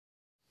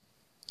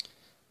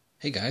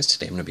Hey guys,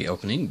 today I'm going to be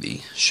opening the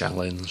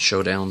Xiaolin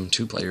Showdown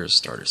 2-player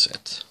starter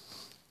set.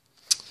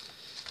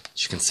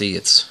 As you can see,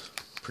 it's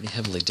pretty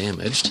heavily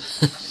damaged.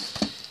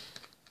 Let's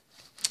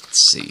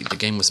see, the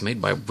game was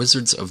made by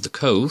Wizards of the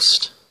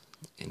Coast,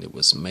 and it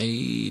was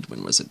made,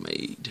 when was it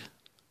made?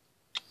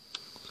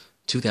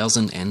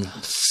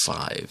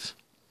 2005.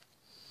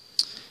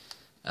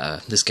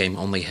 This game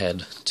only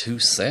had 2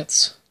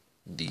 sets,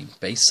 the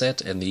base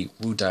set and the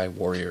Wudai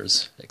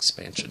Warriors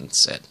expansion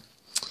set.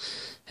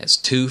 Has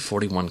 2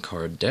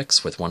 41-card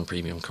decks with 1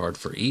 premium card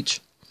for each,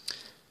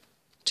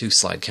 2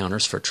 slide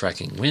counters for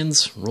tracking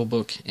wins,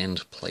 rulebook,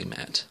 and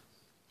playmat.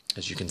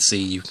 As you can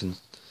see, you can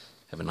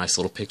have a nice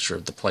little picture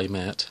of the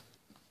playmat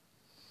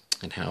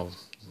and how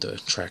the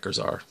trackers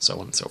are, so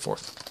on and so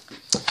forth.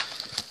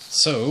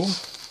 So,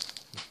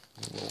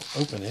 we'll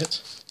open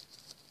it.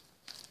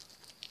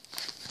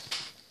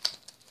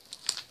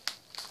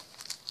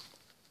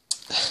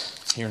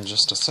 Here in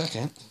just a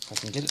second, if I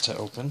can get it to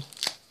open.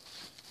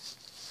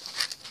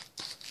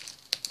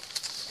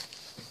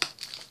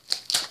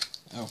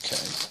 Okay,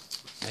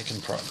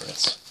 making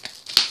progress.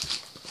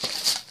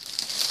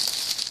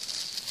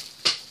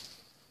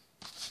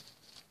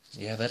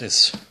 Yeah, that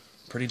is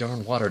pretty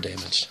darn water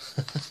damaged.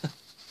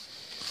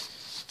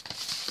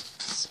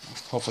 So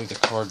hopefully the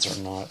cards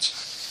are not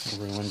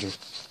ruined or...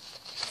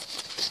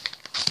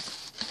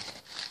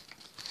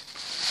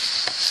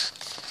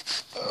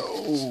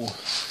 Oh!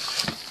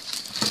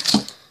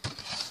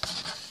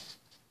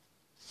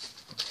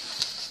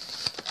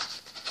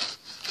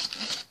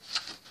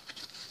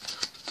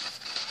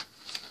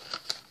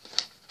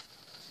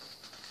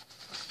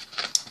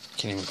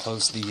 Can't even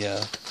close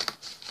the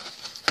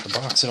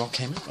box it all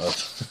came out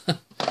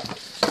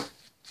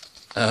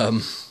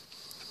of.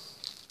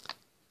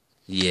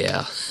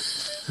 Yeah.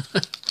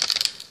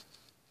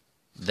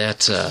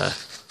 That,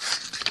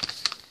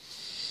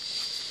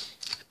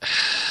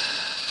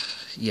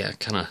 yeah,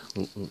 kind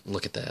of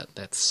look at that.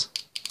 That's,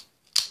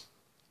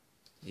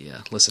 yeah,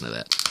 listen to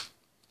that.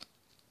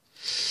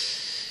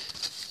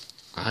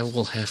 I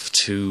will have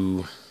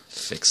to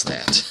fix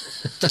that.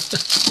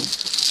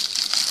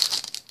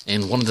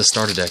 And one of the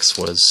starter decks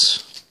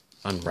was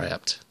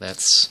unwrapped.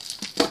 That's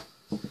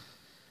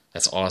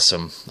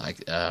awesome.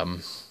 Like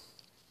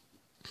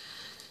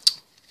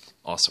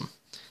awesome.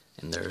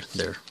 And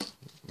they're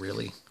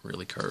really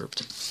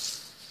curved.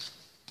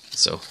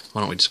 So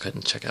why don't we just go ahead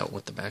and check out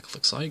what the back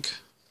looks like.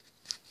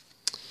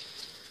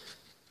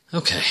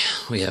 Okay,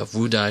 we have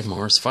Wudai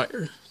Mars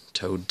Fire,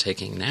 Toad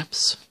taking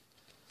naps,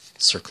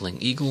 Circling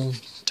Eagle,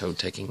 Toad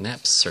taking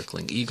naps,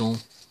 Circling Eagle.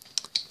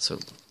 So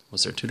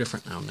was there 2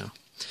 different? I don't know.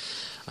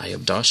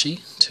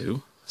 Ayabdashi,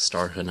 2,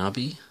 Star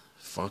Hanabi,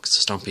 Fox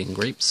Stomping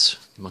Grapes,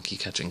 Monkey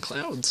Catching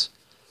Clouds,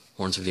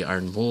 Horns of the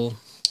Iron Bull,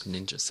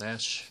 Ninja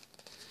Sash,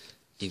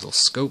 Eagle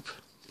Scope,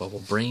 Bubble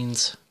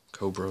Brains,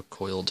 Cobra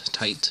Coiled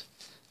Tight,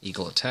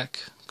 Eagle Attack,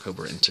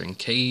 Cobra Entering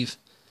Cave,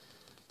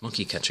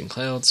 Monkey Catching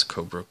Clouds,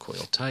 Cobra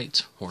Coiled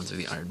Tight, Horns of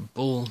the Iron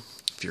Bull,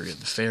 Fury of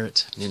the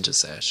Ferret, Ninja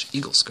Sash,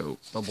 Eagle Scope,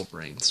 Bubble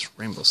Brains,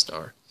 Rainbow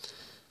Star,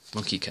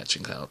 Monkey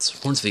Catching Clouds,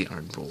 Horns of the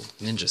Iron Bull,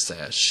 Ninja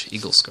Sash,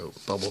 Eagle Scope,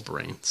 Bubble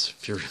Brains,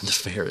 Fury of the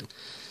Ferret,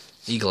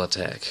 Eagle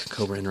Attack,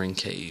 Cobra Entering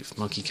Cave,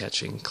 Monkey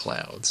Catching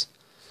Clouds,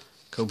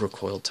 Cobra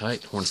Coiled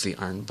Tight, Horns of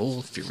the Iron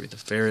Bull, Fury of the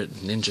Ferret,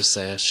 Ninja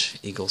Sash,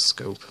 Eagle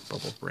Scope,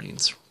 Bubble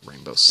Brains,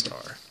 Rainbow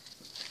Star.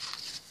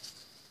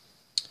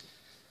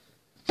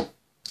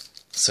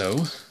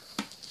 So,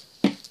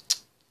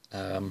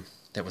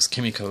 that was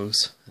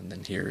Kimiko's, and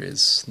then here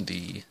is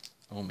the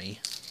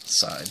Omi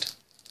side.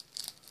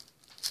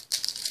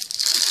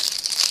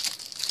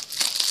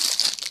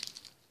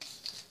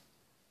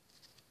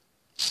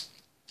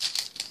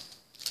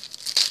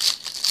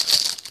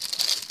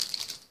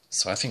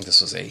 So I think this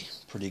was a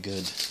pretty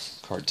good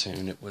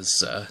cartoon. It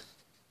was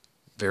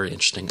very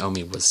interesting.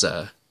 Omi was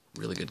a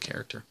really good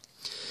character.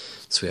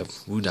 So we have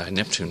Wudai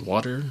Neptune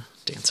Water,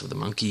 Dance of the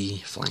Monkey,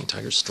 Flying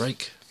Tiger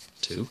Strike,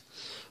 2,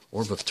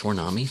 Orb of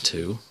Tornami,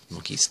 2,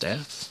 Monkey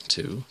Staff,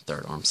 2,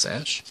 Third Arm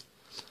Sash,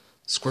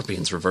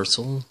 Scorpion's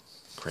Reversal,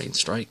 Crane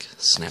Strike,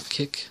 Snap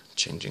Kick,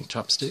 Changing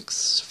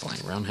Chopsticks,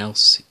 Flying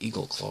Roundhouse,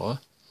 Eagle Claw,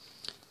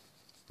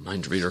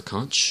 Mind Reader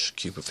Conch,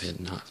 Cube of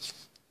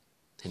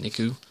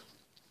Heniku,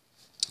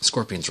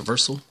 Scorpion's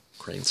Reversal,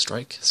 Crane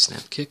Strike,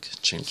 Snap Kick,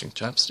 Changing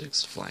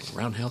Chopsticks, Flying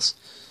Roundhouse,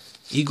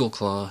 Eagle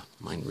Claw,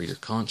 Mind Reader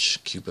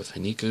Conch, Cube of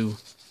Heniku,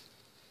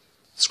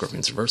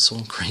 Scorpion's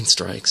Reversal, Crane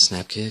Strike,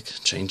 Snap Kick,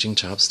 Changing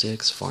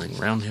Chopsticks, Flying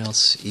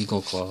Roundhouse,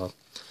 Eagle Claw,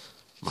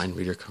 Mind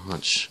Reader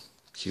Conch,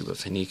 Cube of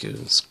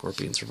Heniku,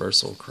 Scorpion's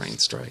Reversal, Crane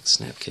Strike,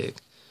 Snap Kick,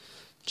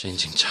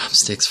 Changing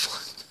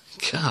Chopsticks,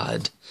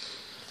 God,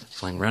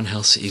 Flying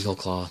Roundhouse, Eagle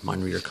Claw,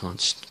 Mind Reader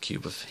Conch,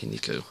 Cube of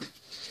Heniku.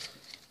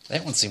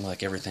 That one seemed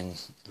like everything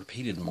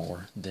repeated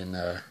more than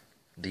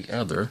the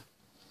other.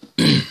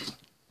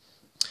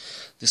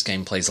 This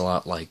game plays a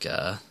lot like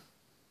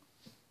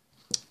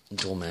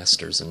Duel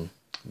Masters and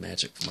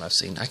Magic from what I've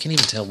seen. I can't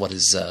even tell what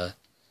is the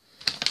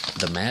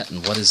mat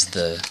and what is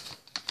the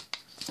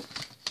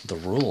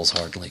rules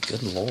hardly.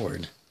 Good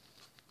lord.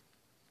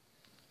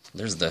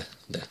 There's the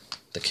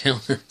the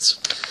counters.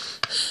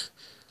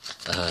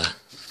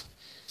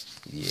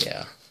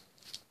 Yeah.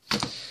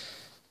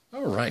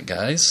 Alright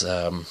guys,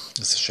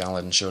 this is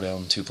Xiaolin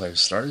Showdown 2-player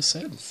starter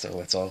set, so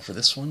that's all for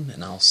this one,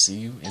 and I'll see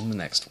you in the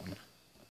next one.